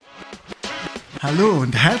Hallo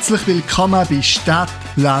und herzlich willkommen bei Stadt,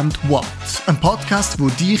 Land, What, ein Podcast, wo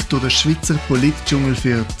dich durch den Schweizer Politdschungel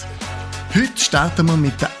führt. Heute starten wir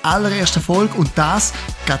mit der allerersten Folge und das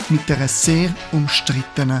geht mit einer sehr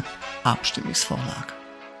umstrittenen Abstimmungsvorlage.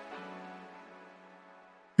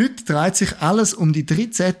 Heute dreht sich alles um die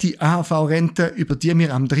 13. AHV-Rente, über die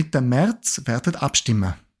wir am 3. März werden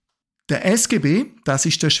abstimmen. Der SGB, das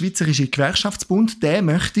ist der Schweizerische Gewerkschaftsbund, der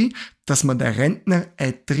möchte, dass man den Rentner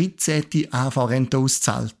eine 13. AHV-Rente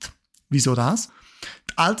auszahlt. Wieso das?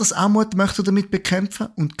 Die Altersarmut möchte er damit bekämpfen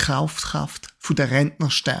und die Kaufkraft der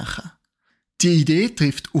Rentner stärken. Die Idee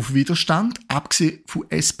trifft auf Widerstand. Abgesehen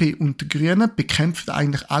von SP und den Grünen bekämpfen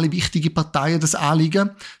eigentlich alle wichtigen Parteien das Anliegen,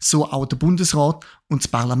 so auch der Bundesrat und das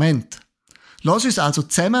Parlament. Lass uns also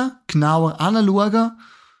zusammen genauer anschauen,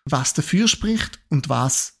 was dafür spricht und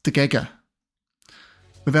was dagegen.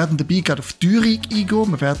 Wir werden dabei gerade auf die Teuerung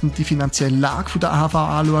eingehen, wir werden die finanzielle Lage der AHV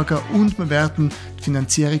anschauen und wir werden die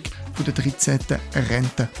Finanzierung der 13.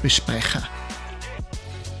 Rente besprechen.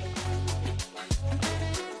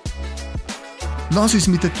 Lass uns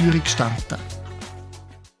mit der Teuerung starten.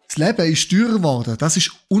 Das Leben ist teurer geworden, das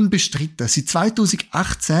ist unbestritten. Seit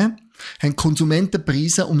 2018 haben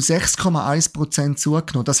Konsumentenpreise um 6,1%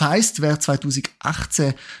 zugenommen. Das heisst, wer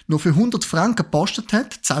 2018 noch für 100 Franken gepostet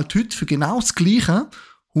hat, zahlt heute für genau das Gleiche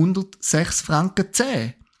 106 Franken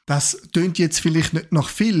 10. Das tönt jetzt vielleicht nicht noch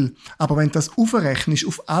viel, aber wenn das aufrechnest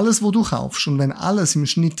auf alles, was du kaufst und wenn alles im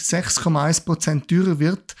Schnitt 6,1% teurer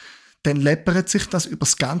wird, dann läppert sich das über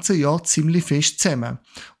das ganze Jahr ziemlich fest zusammen.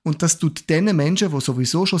 Und das tut den Menschen, die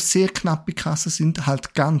sowieso schon sehr knapp bei Kasse sind,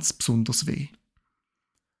 halt ganz besonders weh.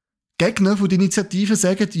 Gegner von der Initiative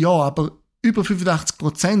sagen, ja, aber über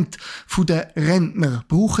 85% der Rentner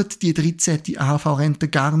brauchen die 13. AHV-Rente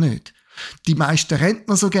gar nicht. Die meisten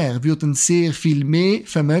Rentner sogar würden sehr viel mehr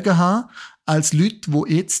Vermögen haben als Leute,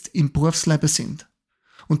 die jetzt im Berufsleben sind.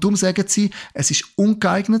 Und darum sagen sie, es ist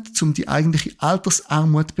ungeeignet, um die eigentliche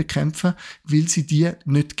Altersarmut zu bekämpfen, weil sie die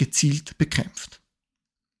nicht gezielt bekämpft.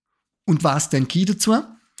 Und was denke ich dazu?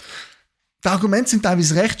 Die Argumente sind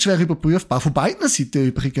teilweise recht schwer überprüfbar, von beiden Seiten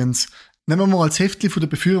übrigens. Nehmen wir mal als Heftchen von den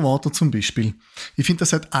Befürworter zum Beispiel. Ich finde,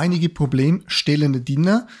 das hat einige Problemstellen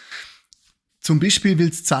drin. Zum Beispiel will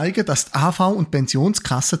es zeigen, dass die AHV und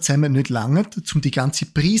Pensionskassen zusammen nicht langen, um die ganze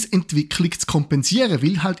Preisentwicklung zu kompensieren,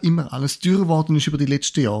 weil halt immer alles teurer geworden ist über die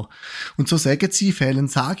letzten Jahre. Und so sagen sie, fehlen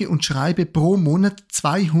sage und schreibe pro Monat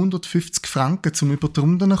 250 Franken zum über die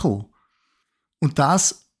Runden kommen. Und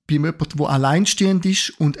das bei jemandem, der alleinstehend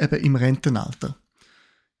ist und eben im Rentenalter.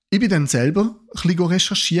 Ich bin dann selber ein bisschen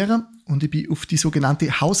recherchieren und ich bin auf die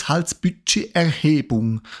sogenannte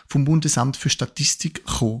Haushaltsbudgeterhebung vom Bundesamt für Statistik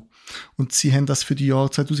gekommen. Und sie haben das für die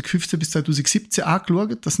Jahre 2015 bis 2017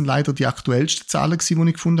 angeschaut. Das sind leider die aktuellsten Zahlen, die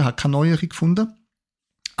ich gefunden habe, keine neuere gefunden.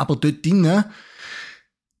 Aber dort drinnen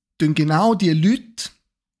tun genau die Leute,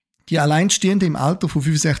 die Alleinstehenden im Alter von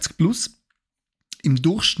 65 plus, im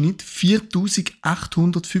Durchschnitt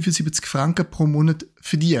 4.875 Franken pro Monat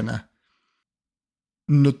verdienen.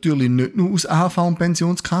 Natürlich nicht nur aus AHV und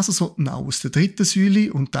Pensionskassen, sondern auch aus der dritten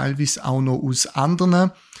Säule und teilweise auch noch aus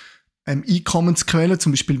anderen Einkommensquellen,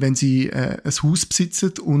 zum Beispiel wenn sie ein Haus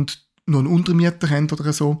besitzen und noch einen Untermieter haben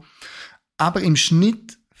oder so. Aber im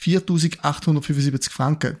Schnitt 4.875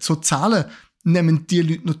 Franken. So Zahlen nehmen die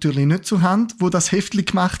Leute natürlich nicht zur Hand, die das Heftchen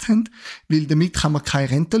gemacht haben, weil damit kann man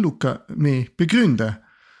keine Rentenlücke mehr begründen.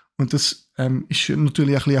 Und das ist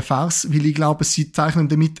natürlich ein bisschen eine Farce, weil ich glaube, sie zeichnen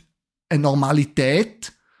damit eine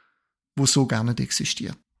Normalität, die so gar nicht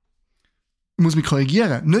existiert. Ich muss mich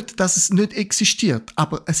korrigieren. Nicht, dass es nicht existiert,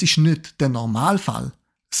 aber es ist nicht der Normalfall.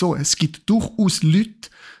 So, es gibt durchaus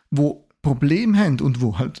Leute, die Probleme haben und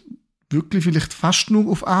die halt wirklich vielleicht fast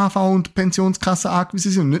nur auf AHV und Pensionskassen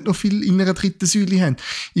angewiesen sind und nicht noch viel in einer dritten Säule haben.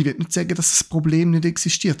 Ich will nicht sagen, dass das Problem nicht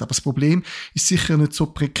existiert, aber das Problem ist sicher nicht so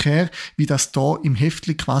prekär, wie das da im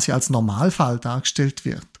Heftchen quasi als Normalfall dargestellt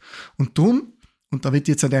wird. Und darum, und da will ich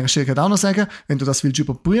jetzt an dieser Stelle auch noch sagen, wenn du das willst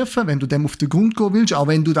überprüfen, wenn du dem auf den Grund gehen willst, auch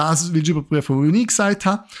wenn du das willst überprüfen, was ich gesagt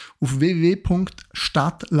habe, auf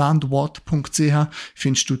www.stadtlandwort.ch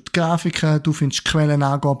findest du die Grafiken, du findest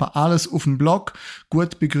Quellenangaben, alles auf dem Blog,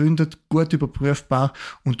 gut begründet, gut überprüfbar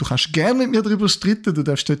und du kannst gerne mit mir darüber streiten, du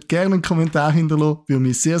darfst dort gerne einen Kommentar hinterlassen, würde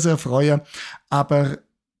mich sehr, sehr freuen, aber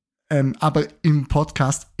im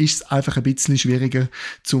Podcast ist es einfach ein bisschen schwieriger,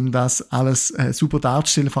 um das alles super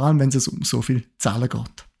darzustellen, vor allem wenn es um so viele Zahlen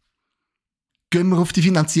geht. Gehen wir auf die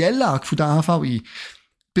finanzielle Lage der AHV ein.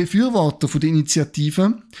 Befürworter der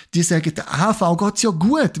Initiative, die sagen, der AHV geht ja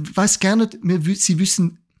gut. Ich weiss gar nicht,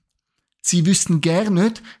 sie wüssten gerne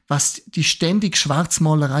nicht, was die ständige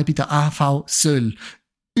Schwarzmalerei bei der AHV soll.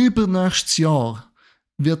 Übernächstes Jahr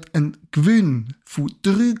wird ein Gewinn von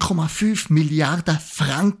 3,5 Milliarden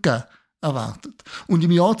Franken erwartet. Und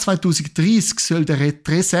im Jahr 2030 soll die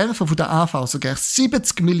Reserve von der AV sogar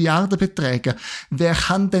 70 Milliarden betragen. Wer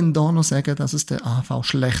kann denn da noch sagen, dass es der AV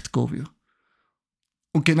schlecht gehen würde?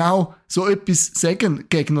 Und genau so etwas sagen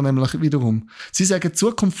Gegner nämlich wiederum. Sie sagen, die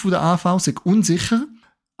Zukunft von der AV sei unsicher.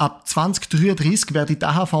 Ab 2033 werde die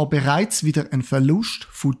AHV bereits wieder einen Verlust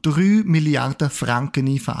von 3 Milliarden Franken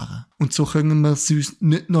einfahren. Und so können wir es uns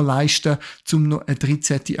nicht noch leisten, um noch eine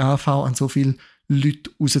 13. AHV an so viele Leute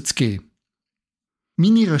rauszugeben.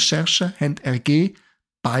 Meine Recherchen haben ergeben,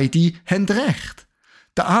 beide haben recht.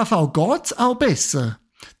 Der AHV geht es auch besser.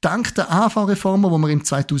 Dank der AHV-Reformen, die wir im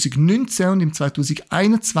 2019 und im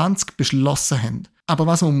 2021 beschlossen haben. Aber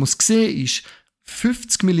was man muss sehen ist,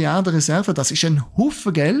 50 Milliarden Reserven, das ist ein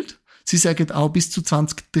Haufen Geld. Sie sagen auch bis zu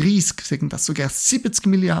 2030, sagen das sogar 70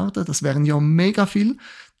 Milliarden, das wären ja mega viel.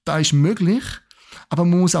 Das ist möglich. Aber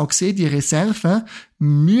man muss auch sehen, die Reserven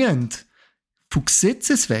müssen von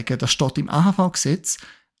Gesetzes wegen, das steht im AHV-Gesetz,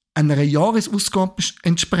 einer Jahresausgabe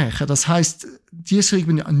entsprechen. Das heisst, die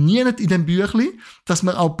schreiben ja nie in dem Büchlein, dass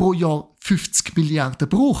man auch pro Jahr 50 Milliarden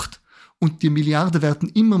braucht. Und die Milliarden werden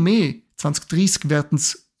immer mehr. 2030 werden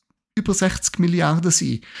es über 60 Milliarden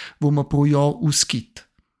sein, wo man pro Jahr ausgibt.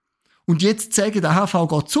 Und jetzt sagen, der AHV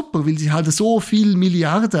geht super, weil sie halt so viele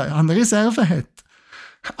Milliarden an Reserven hat.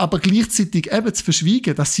 Aber gleichzeitig eben zu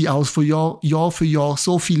verschweigen, dass sie auch von Jahr für Jahr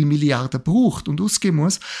so viele Milliarden braucht und ausgeben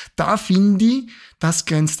muss, da finde ich, das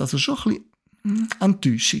grenzt also schon ein bisschen an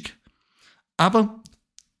Täuschung. Aber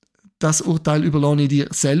das Urteil überlasse ich dir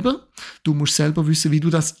selber. Du musst selber wissen, wie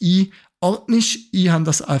du das einordnest. Ich habe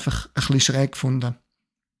das einfach ein bisschen schräg gefunden.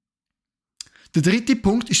 Der dritte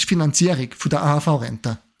Punkt ist die Finanzierung der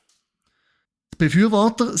AHV-Rente. Die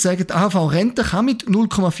Befürworter sagen, die AHV-Rente kann mit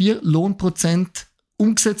 0,4 Lohnprozent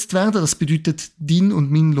umgesetzt werden. Das bedeutet, dein und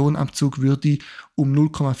mein Lohnabzug würde um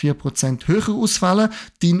 0,4% höher ausfallen.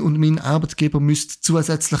 Dein und mein Arbeitgeber müsste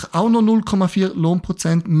zusätzlich auch noch 0,4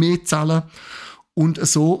 Lohnprozent mehr zahlen. Und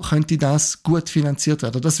so könnte das gut finanziert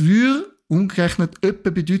werden. Das würde umgerechnet etwa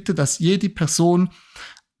bedeuten, dass jede Person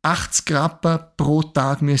 80 Rappen pro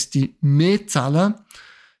Tag müsste mehr zahlen,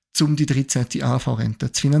 um die 13.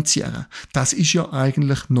 AHV-Rente zu finanzieren. Das ist ja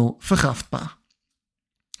eigentlich noch verkraftbar.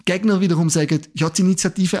 Gegner wiederum sagen, ja, die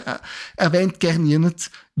Initiative erwähnt gerne nicht,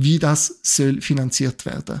 wie das soll finanziert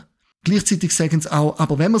werden. Gleichzeitig sagen sie auch,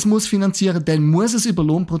 aber wenn man es finanzieren muss, dann muss es über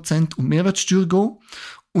Lohnprozent und Mehrwertsteuer gehen.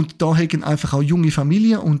 Und da haben einfach auch junge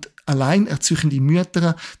Familien und alleinerziehende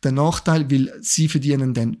Mütter den Nachteil, weil sie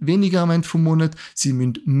verdienen dann weniger am Ende vom Monat, sie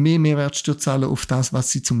müssen mehr Mehrwertsteuer zahlen auf das, was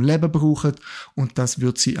sie zum Leben brauchen, und das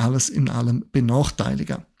wird sie alles in allem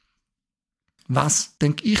benachteiligen. Was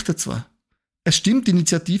denke ich dazu? Es stimmt, die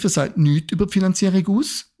Initiative sagt nichts über die Finanzierung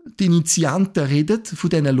aus. Die Initianten reden von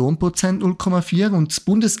diesen Lohnprozent 0,4 und das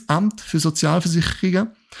Bundesamt für Sozialversicherungen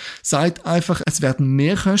sagt einfach, es werden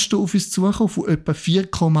Mehrkosten auf uns zukommen von etwa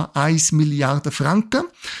 4,1 Milliarden Franken.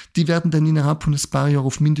 Die werden dann innerhalb von ein paar Jahren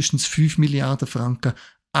auf mindestens 5 Milliarden Franken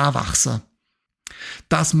anwachsen.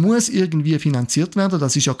 Das muss irgendwie finanziert werden,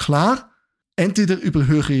 das ist ja klar. Entweder über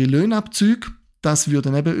höhere Löhnabzüge, das würde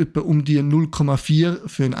dann eben etwa um die 0,4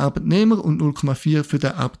 für den Arbeitnehmer und 0,4 für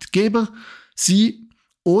den Arbeitgeber sein,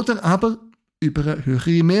 oder aber über eine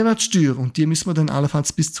höhere Mehrwertsteuer, und die müssen wir dann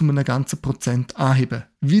allenfalls bis zu einem ganzen Prozent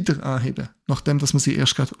wieder anheben, nachdem dass wir sie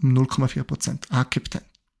erst gerade um 0,4% angehebt haben.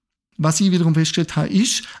 Was ich wiederum festgestellt habe,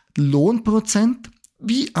 ist, die Lohnprozent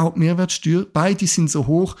wie auch die Mehrwertsteuer, beide sind so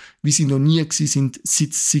hoch, wie sie noch nie gewesen sind,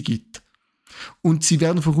 seit es sie gibt. Und sie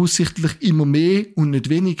werden voraussichtlich immer mehr und nicht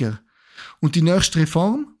weniger. Und die nächste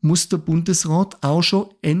Reform muss der Bundesrat auch schon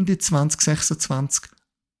Ende 2026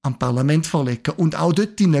 am Parlament vorlegen. Und auch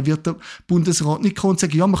dort wird der Bundesrat nicht kommen und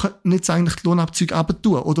sagen, ja, wir könnten jetzt eigentlich die Lohnabzüge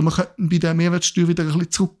runter oder wir könnten bei der Mehrwertsteuer wieder ein bisschen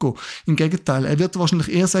zurückgehen. Im Gegenteil, er wird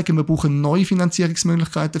wahrscheinlich eher sagen, wir brauchen neue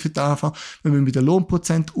Finanzierungsmöglichkeiten für die AHV, wir müssen bei den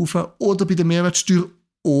Lohnprozent rauf oder bei der Mehrwertsteuer,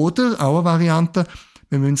 oder auch eine Variante,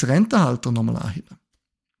 wir müssen das Rentenalter nochmal anheben.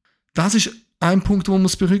 Das ist ein Punkt, den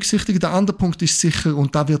man berücksichtigen muss. Der andere Punkt ist sicher,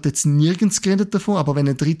 und da wird jetzt nirgends geredet davon, aber wenn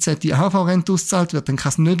eine 13. AHV-Rente ausgezahlt wird, dann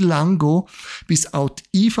kann es nicht lang gehen, bis auch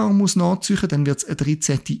die IV muss nachziehen, dann wird es eine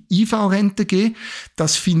 13. IV-Rente geben.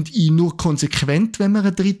 Das finde ich nur konsequent, wenn man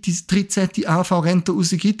eine 13. AHV-Rente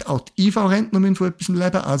rausgibt. Auch die IV-Rentner müssen von etwas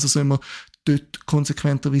leben, also sollen wir dort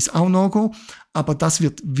konsequenterweise auch nachgehen. Aber das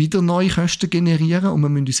wird wieder neue Kosten generieren, und wir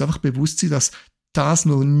müssen uns einfach bewusst sein, dass das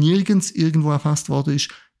noch nirgends irgendwo erfasst worden ist,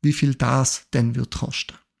 wie viel das denn wird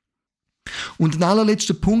kosten. Und ein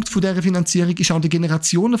allerletzter Punkt von dieser Finanzierung ist auch der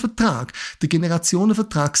Generationenvertrag. Der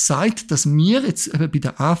Generationenvertrag sagt, dass wir jetzt eben bei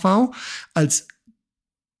der AV als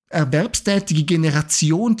erwerbstätige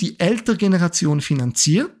Generation, die ältere Generation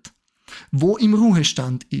finanziert, wo im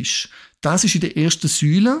Ruhestand ist. Das ist in der ersten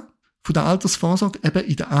Säule von der Altersvorsorge, eben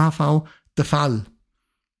in der AHV, der Fall.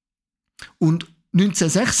 Und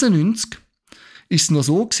 1996 ist es noch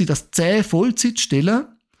so gewesen, dass 10 Vollzeitstellen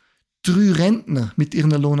 3 Rentner mit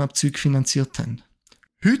ihren Lohnabzügen finanziert haben.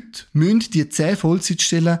 Heute müssen die 10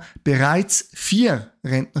 Vollzeitstellen bereits 4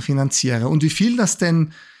 Rentner finanzieren. Und wie viel das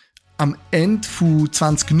denn am Ende von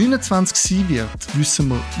 2029 sein wird, wissen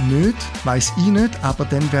wir nicht, weiss ich nicht, aber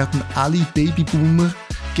dann werden alle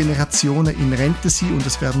Babyboomer-Generationen in Rente sein und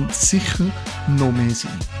es werden sicher noch mehr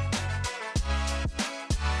sein.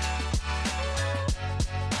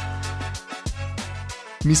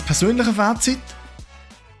 Mein persönliches Fazit: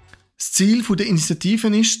 Das Ziel der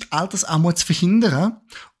Initiativen ist, die Altersarmut zu verhindern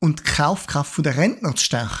und die Kaufkraft der Rentner zu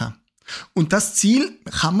stärken. Und das Ziel,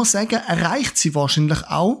 kann man sagen, erreicht sie wahrscheinlich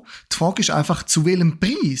auch. Die Frage ist einfach, zu welchem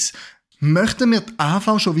Preis? Möchten wir die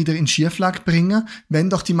AHV schon wieder in Schieflage bringen, wenn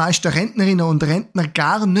doch die meisten Rentnerinnen und Rentner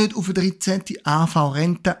gar nicht auf eine 13.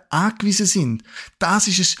 AHV-Rente angewiesen sind? Das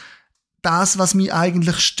ist das, was mich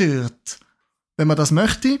eigentlich stört. Wenn man das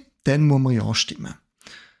möchte, dann muss man ja stimmen.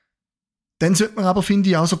 Dann sollte man aber, finde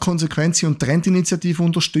ich, auch so Konsequenzen und die Renteninitiative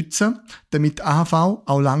unterstützen, damit die AHV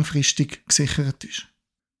auch langfristig gesichert ist.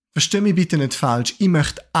 Versteh mich bitte nicht falsch. Ich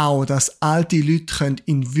möchte auch, dass alte Leute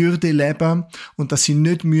in Würde leben können und dass sie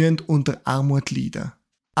nicht unter Armut leiden.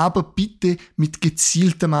 Aber bitte mit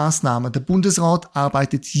gezielten Massnahmen. Der Bundesrat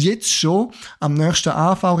arbeitet jetzt schon am nächsten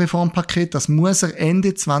AHV-Reformpaket. Das muss er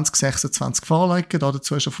Ende 2026 vorlegen.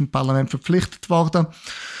 Dazu ist er vom Parlament verpflichtet worden.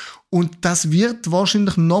 Und das wird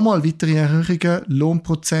wahrscheinlich nochmal weitere Erhöhungen,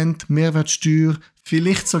 Lohnprozent, Mehrwertsteuer,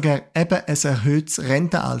 vielleicht sogar eben ein erhöhtes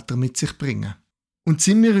Rentenalter mit sich bringen. Und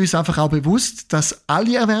sind wir uns einfach auch bewusst, dass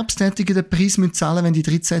alle Erwerbstätigen den Preis zahlen müssen, wenn die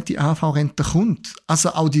 13. AHV-Rente kommt.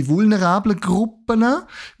 Also auch die vulnerablen Gruppen,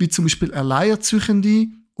 wie zum Beispiel Alleinerziehende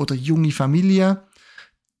oder junge Familien,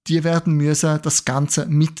 die werden müssen das Ganze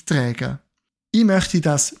mittragen. Ich möchte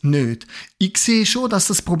das nicht. Ich sehe schon, dass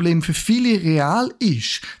das Problem für viele real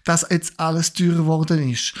ist, dass jetzt alles teurer geworden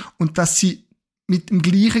ist und dass sie mit dem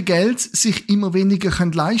gleichen Geld sich immer weniger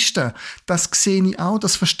leisten können. Das sehe ich auch,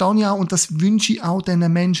 das verstehe ich auch und das wünsche ich auch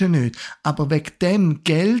diesen Menschen nicht. Aber wegen dem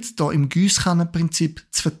Geld da im Giesskannenprinzip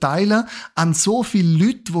zu verteilen an so viele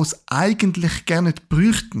Leute, die es eigentlich gerne nicht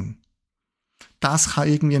bräuchten, das kann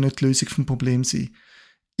irgendwie nicht die Lösung des Problems sein.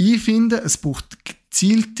 Ich finde, es braucht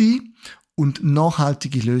gezielte und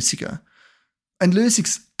nachhaltige Lösungen. Ein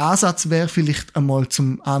Lösungsansatz wäre vielleicht einmal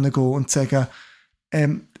zum Angehen und zu sagen,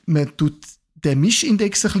 man tut den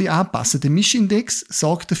Mischindex ein bisschen anpassen. Der Mischindex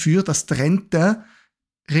sorgt dafür, dass die Renten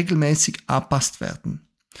regelmäßig angepasst werden.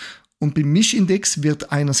 Und beim Mischindex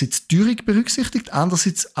wird einerseits die Teuerung berücksichtigt,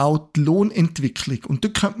 andererseits auch die Lohnentwicklung. Und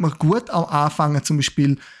dort könnte man gut auch anfangen, zum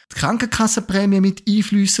Beispiel die Krankenkassenprämie mit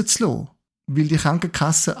einfliessen zu lassen, weil die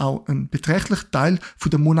Krankenkasse auch einen beträchtlichen Teil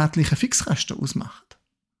der monatlichen Fixkosten ausmacht.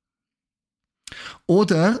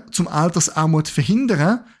 Oder zum Altersarmut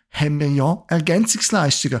verhindern, haben wir ja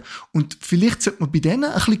Ergänzungsleistungen. Und vielleicht sollte man bei denen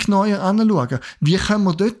ein bisschen genauer anschauen. Wie können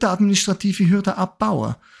wir dort administrative Hürden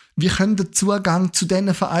abbauen? Wie kann der Zugang zu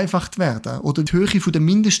denen vereinfacht werden? Oder die Höhe der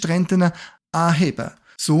Mindestrenten anheben?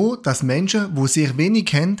 So, dass Menschen, die sehr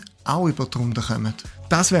wenig haben, auch über die Runde kommen.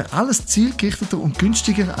 Das wäre alles zielgerichteter und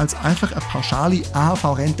günstiger als einfach eine pauschale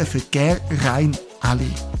AHV-Rente für rein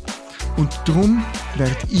alle. Und darum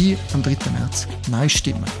werde ich am 3. März Nein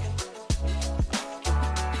stimmen.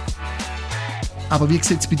 Aber wie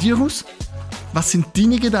sieht es bei dir aus? Was sind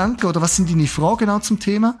deine Gedanken oder was sind deine Fragen auch zum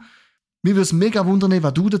Thema? Mir würde es mega wundern,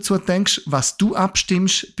 was du dazu denkst, was du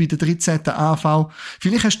abstimmst bei der 13. AHV.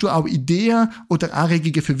 Vielleicht hast du auch Ideen oder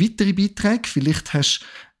Anregungen für weitere Beiträge. Vielleicht hast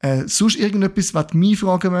du sonst irgendetwas, was du mich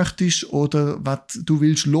fragen möchtest oder was du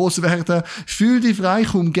willst loswerden. Fühl dich frei,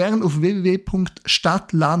 komm gerne auf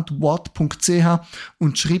www.stadtlandwort.ch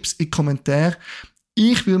und schreib's in die Kommentare.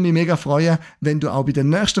 Ich würde mich mega freuen, wenn du auch bei der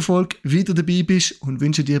nächsten Folge wieder dabei bist und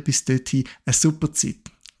wünsche dir bis dorthin eine super Zeit.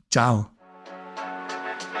 Ciao.